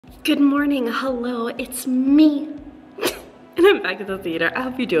Good morning, hello, it's me. And I'm back at the theater. I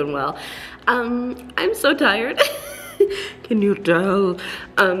hope you're doing well. I'm so tired. Can you tell?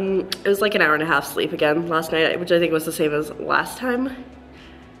 It was like an hour and a half sleep again last night, which I think was the same as last time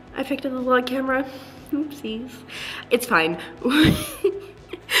I picked up the vlog camera. Oopsies. It's fine.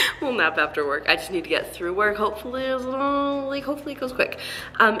 We'll nap after work. I just need to get through work. Hopefully it goes quick.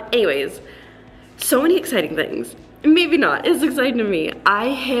 Anyways, so many exciting things. Maybe not, it's exciting to me. I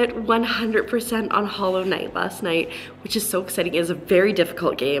hit 100% on Hollow Knight last night, which is so exciting. It's a very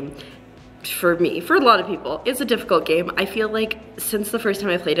difficult game for me, for a lot of people. It's a difficult game. I feel like since the first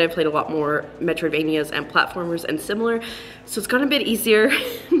time I played it, I played a lot more Metroidvanias and platformers and similar, so it's gotten a bit easier,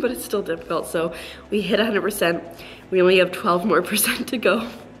 but it's still difficult. So we hit 100%. We only have 12 more percent to go.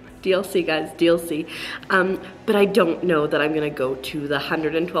 DLC, guys, DLC. But I don't know that I'm gonna go to the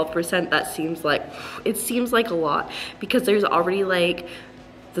 112%. That seems like, it seems like a lot, because there's already like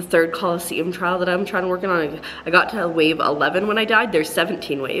the third Coliseum trial that I'm trying to work on. I got to wave 11 when I died. There's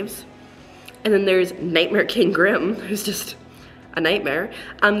 17 waves. And then there's Nightmare King Grim, who's just a nightmare.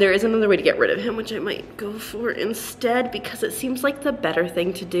 There is another way to get rid of him, which I might go for instead, because it seems like the better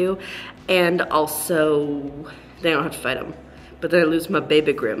thing to do. And also, they don't have to fight him. But then I lose my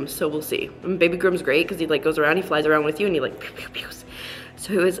Baby Grim, so we'll see. And Baby Grim's great because he like goes around, he flies around with you, and he like pew pew pews.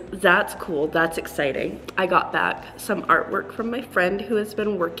 So that's cool, that's exciting. I got back some artwork from my friend who has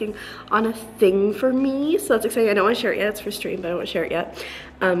been working on a thing for me, so that's exciting. I don't want to share it yet, it's for stream, but I don't want to share it yet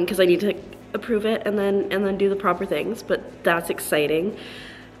because I need to approve it and then do the proper things. But that's exciting.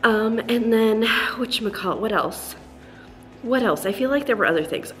 And then whatchamacallit, what else? What else? I feel like there were other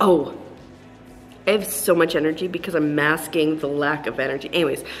things. Oh. I have so much energy because I'm masking the lack of energy.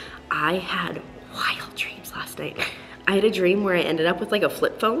 Anyways, I had wild dreams last night. I had a dream where I ended up with like a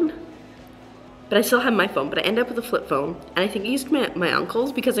flip phone, but I still have my phone, but I ended up with a flip phone. And I think I used my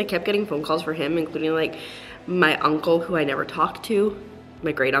uncle's because I kept getting phone calls for him, including like my uncle who I never talked to,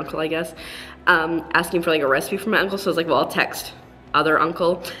 my great uncle, I guess, asking for like a recipe from my uncle. So I was like, well, I'll text other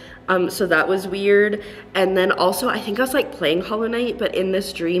uncle. So that was weird. And then also I think I was like playing Hollow Knight, but in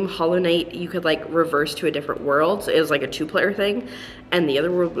this dream, Hollow Knight, you could like reverse to a different world. So it was like a 2-player thing. And the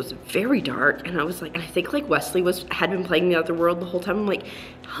other world was very dark. And I was like, and I think like Wesley had been playing the other world the whole time. I'm like,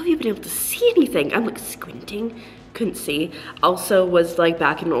 how have you been able to see anything? I'm like squinting, couldn't see. Also was like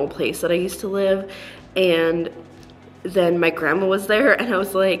back in an old place that I used to live. And then my grandma was there and I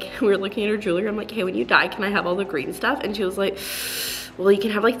was like, we were looking at her jewelry. I'm like, hey, when you die, can I have all the green stuff? And she was like, well, you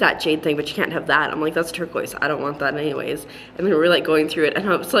can have like that jade thing, but you can't have that. I'm like, that's turquoise. I don't want that anyways. And then we were like going through it and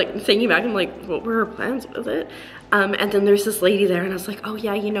I was like thinking back, I'm like, what were her plans with it? And then there's this lady there and I was like, oh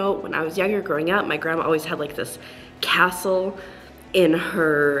yeah, you know, when I was younger growing up, my grandma always had like this castle in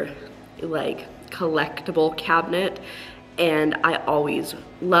her like collectible cabinet. And I always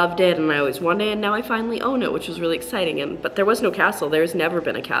loved it and I always wanted it, and now I finally own it, which was really exciting. But there was no castle. There's never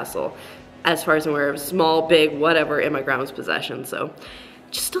been a castle, as far as I'm aware of, small, big, whatever, in my grandma's possession. So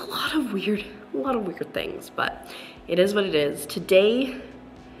just a lot of weird things, but it is what it is. Today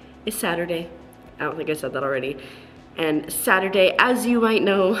is Saturday. I don't think I said that already. And Saturday, as you might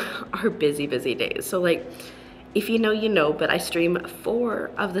know, are busy days. So like, if you know, you know, but I stream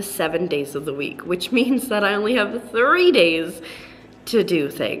 4 of the 7 days of the week, which means that I only have 3 days to do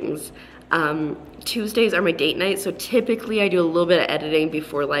things. Tuesdays are my date night, so typically I do a little bit of editing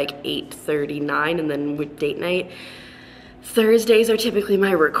before like 8:39, and then with date night. Thursdays are typically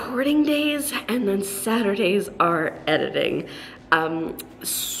my recording days, and then Saturdays are editing.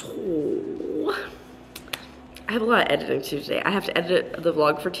 So I have a lot of editing to do today. I have to edit the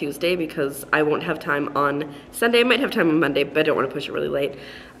vlog for Tuesday because I won't have time on Sunday. I might have time on Monday, but I don't want to push it really late.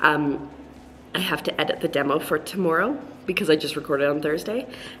 I have to edit the demo for tomorrow because I just recorded on Thursday,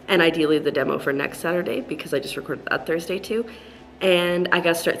 and ideally the demo for next Saturday because I just recorded that Thursday too. And I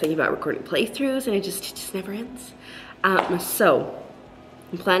gotta start thinking about recording playthroughs, and it just never ends. So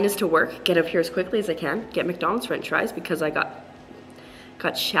the plan is to work, get up here as quickly as I can, get McDonald's French fries because I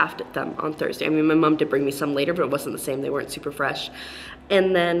got shafted at them on Thursday. I mean, my mom did bring me some later, but it wasn't the same. They weren't super fresh.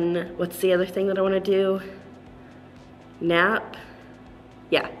 And then what's the other thing that I want to do? Nap.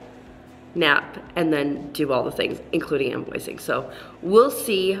 Yeah. Nap, and then do all the things, including invoicing. So we'll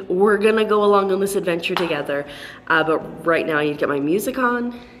see. We're gonna go along on this adventure together. But right now I need to get my music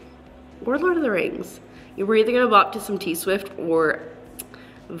on or Lord of the Rings. We're either gonna bop to some T-Swift or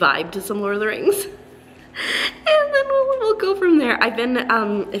vibe to some Lord of the Rings. And then we'll go from there. I've been,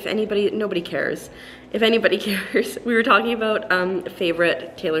 if anybody, nobody cares. If anybody cares, we were talking about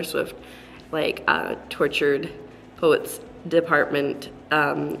favorite Taylor Swift, like Tortured Poets Department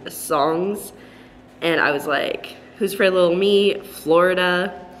songs, and I was like, Who's Afraid of Little Me,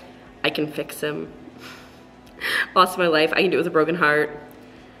 Florida, I can fix him. Lost my life, I can do it with a broken heart.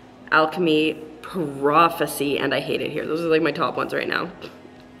 Alchemy, Prophecy, and I Hate It Here. Those are like my top ones right now,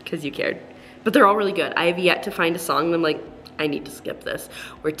 because you cared. But they're all really good. I have yet to find a song that I'm like, I need to skip this.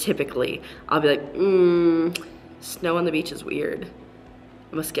 Where typically, I'll be like, Snow on the Beach is weird.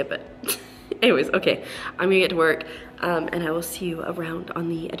 I'm gonna skip it. Anyways, okay, I'm gonna get to work, and I will see you around on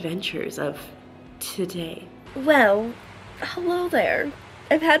the adventures of today. Well, hello there.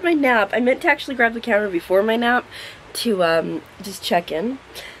 I've had my nap. I meant to actually grab the camera before my nap to just check in,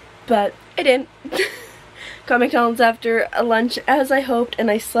 but I didn't. Got McDonald's after a lunch as I hoped,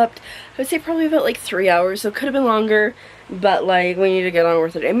 and I slept, I would say probably about like 3 hours, so it could have been longer, but like we need to get on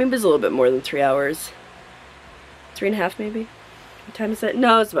with it. I mean, it was a little bit more than 3 hours. 3.5 maybe? What time is it?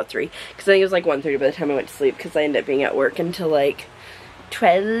 No, it's about 3, because I think it was like 1:30 by the time I went to sleep, because I ended up being at work until like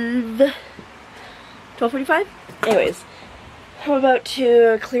 12:45? Anyways, I'm about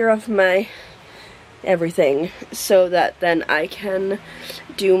to clear off my everything so that then I can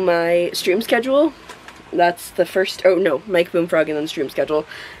do my stream schedule. That's the first, oh no, Mike Boomfrog and then stream schedule,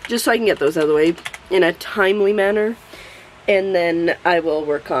 just so I can get those out of the way in a timely manner, and then I will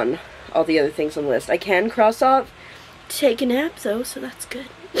work on all the other things on the list. I can cross off take a nap though, so that's good.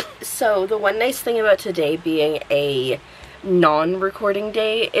 So the one nice thing about today being a non-recording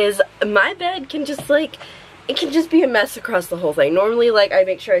day is my bed can just like, it can just be a mess across the whole thing. Normally like I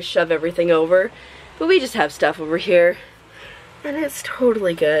make sure I shove everything over, but we just have stuff over here and it's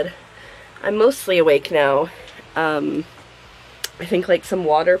totally good. I'm mostly awake now. I think like some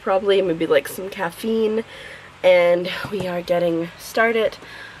water probably, maybe like some caffeine, and we are getting started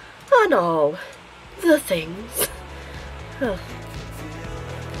on all the things. Ugh.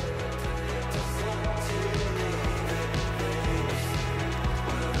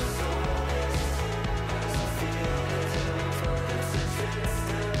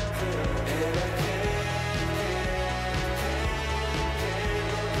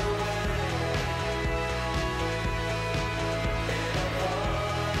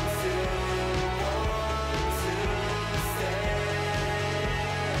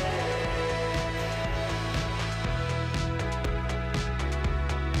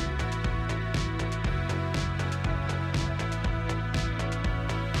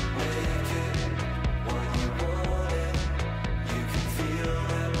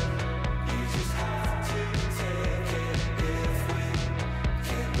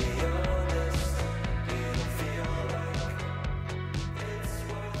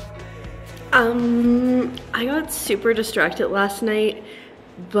 I got super distracted last night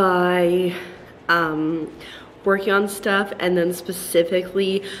by working on stuff, and then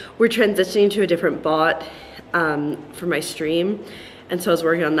specifically we're transitioning to a different bot for my stream, and so I was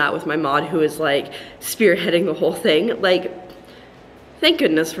working on that with my mod who is like spearheading the whole thing. Like, thank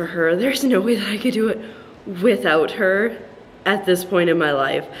goodness for her. There's no way that I could do it without her at this point in my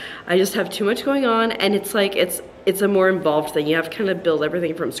life. I just have too much going on, and it's like it's a more involved thing. You have to kind of build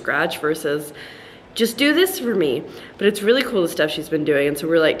everything from scratch versus just do this for me. But it's really cool the stuff she's been doing, and so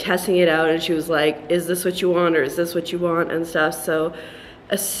we're like testing it out, and she was like, is this what you want, or is this what you want, and stuff. So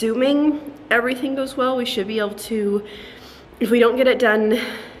assuming everything goes well, we should be able to, if we don't get it done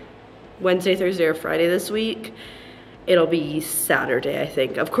Wednesday, Thursday, or Friday this week, it'll be Saturday, I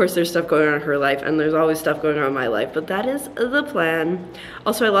think. Of course, there's stuff going on in her life, and there's always stuff going on in my life, but that is the plan.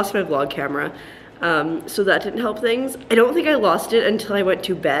 Also, I lost my vlog camera, so that didn't help things. I don't think I lost it until I went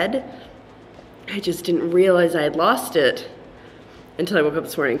to bed. I just didn't realize I had lost it until I woke up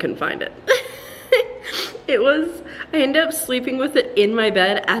this morning and couldn't find it. I ended up sleeping with it in my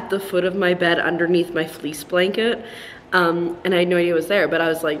bed, at the foot of my bed, underneath my fleece blanket, and I had no idea it was there, but I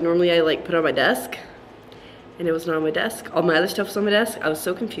was like, normally I like put it on my desk, and it was not on my desk. All my other stuff was on my desk. I was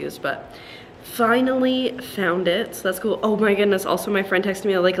so confused, but finally found it, so that's cool. Oh my goodness, also my friend texted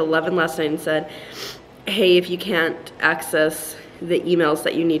me at like 11 last night and said, hey, if you can't access the emails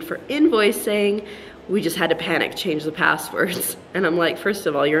that you need for invoicing, we just had to panic change the passwords. And I'm like, first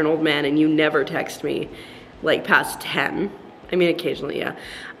of all, you're an old man and you never text me like past 10. I mean, occasionally, yeah.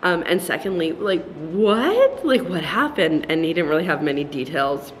 And secondly, like, what? Like, what happened? And he didn't really have many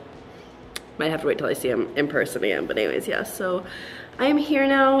details. Might have to wait till I see him in person again, but anyways, yeah, so I'm here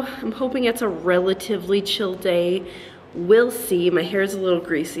now. I'm hoping it's a relatively chill day. We'll see. My hair is a little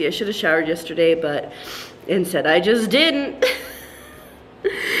greasy. I should have showered yesterday, but instead I just didn't.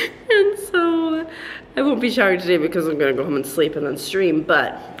 And so I won't be showering today because I'm gonna go home and sleep and then stream,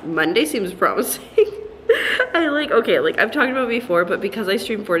 but Monday seems promising. Okay, I've talked about it before, but because I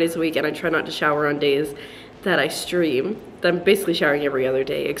stream 4 days a week and I try not to shower on days that I stream, I'm basically showering every other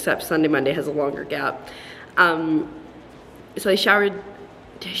day, except Sunday, Monday has a longer gap. So I showered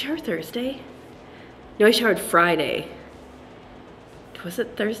Did I shower Thursday? No, I showered Friday. Was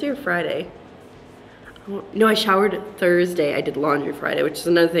it Thursday or Friday? Oh, no, I showered Thursday. I did laundry Friday, which is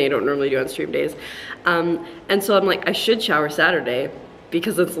another thing I don't normally do on stream days. And so I'm like, I should shower Saturday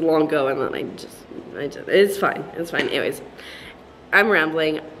because it's a long go, and then it's fine, it's fine. Anyways, I'm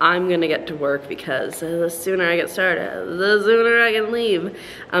rambling. I'm gonna get to work because the sooner I get started, the sooner I can leave.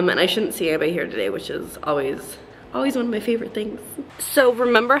 And I shouldn't see anybody here today, which is always one of my favorite things. So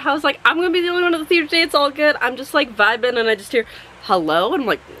remember how I was like, I'm gonna be the only one at the theater today, it's all good. I'm just like vibing and I just hear, hello? And I'm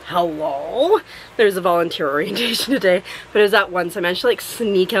like, hello? There's a volunteer orientation today, but it was at once. I managed to like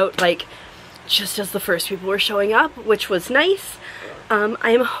sneak out like just as the first people were showing up, which was nice.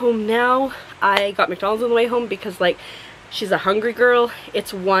 I am home now. I got McDonald's on the way home because like, she's a hungry girl.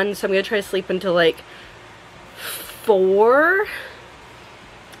 It's 1, so I'm gonna try to sleep until like 4.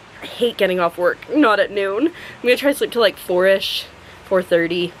 I hate getting off work, not at noon. I'm gonna try to sleep till like 4-ish,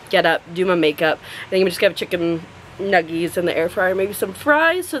 4:30, get up, do my makeup. I think I'm just gonna have chicken nuggies in the air fryer, maybe some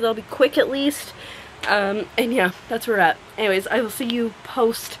fries, so they'll be quick at least. And yeah, that's where we're at. Anyways, I will see you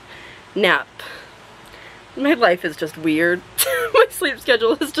post nap. My life is just weird. My sleep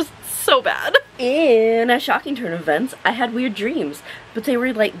schedule is just so bad. In a shocking turn of events, I had weird dreams, but they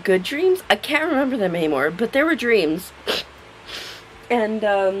were like good dreams. I can't remember them anymore, but they were dreams. And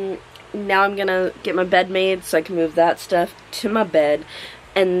now I'm gonna get my bed made so I can move that stuff to my bed,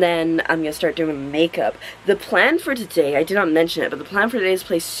 and then I'm gonna start doing makeup. The plan for today, I did not mention it, but the plan for today is to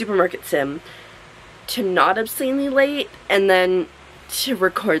play Supermarket Sim to not obscenely late, and then to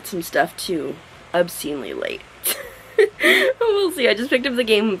record some stuff too obscenely late. We'll see. I just picked up the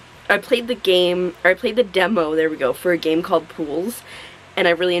game. I played the demo, there we go, for a game called Pools, and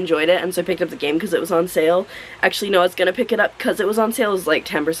I really enjoyed it, and so I picked up the game because it was on sale. Actually, no, I was gonna pick it up because it was on sale. It was like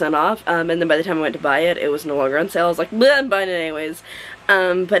 10% off, and then by the time I went to buy it, it was no longer on sale. I was like, bleh, I'm buying it anyways.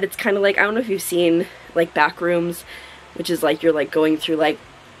 But it's kind of like, I don't know if you've seen like Backrooms, which is like you're like going through like,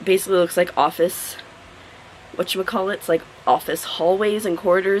 basically looks like office, whatchamacallit, it's like office hallways and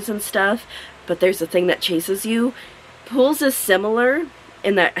corridors and stuff, but there's a thing that chases you. Pools is similar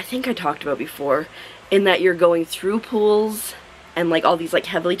in that, I think I talked about before, in that you're going through pools and like all these like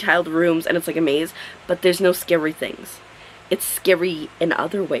heavily tiled rooms, and it's like a maze, but there's no scary things. It's scary in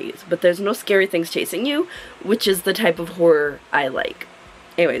other ways, but there's no scary things chasing you, which is the type of horror I like.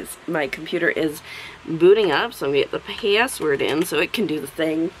 Anyways, my computer is booting up, so I'm gonna get the password in so it can do the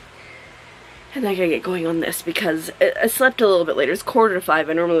thing. And I gotta get going on this because I slept a little bit later. It's 4:45.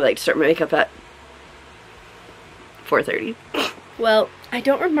 I normally like to start my makeup at 4:30. Well, I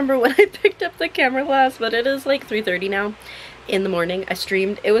don't remember when I picked up the camera last, but it is like 3:30 now in the morning. I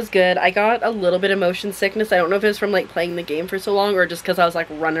streamed. It was good. I got a little bit of motion sickness. I don't know if it was from like playing the game for so long or just because I was like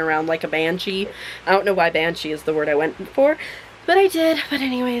running around like a banshee. I don't know why banshee is the word I went for, but I did. But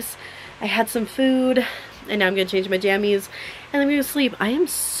anyways, I had some food, and now I'm gonna change my jammies, and then I'm gonna sleep. I am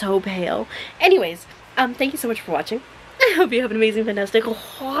so pale. Anyways, thank you so much for watching. I hope you have an amazing, fantastic,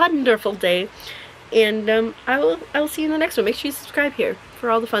 wonderful day. And I will see you in the next one. Make sure you subscribe here for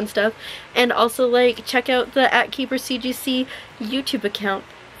all the fun stuff. And also like check out the @KeeperCGC YouTube account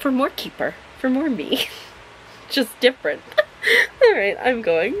for more Keeper, for more me. Just different. Alright, I'm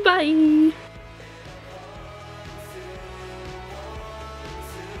going. Bye!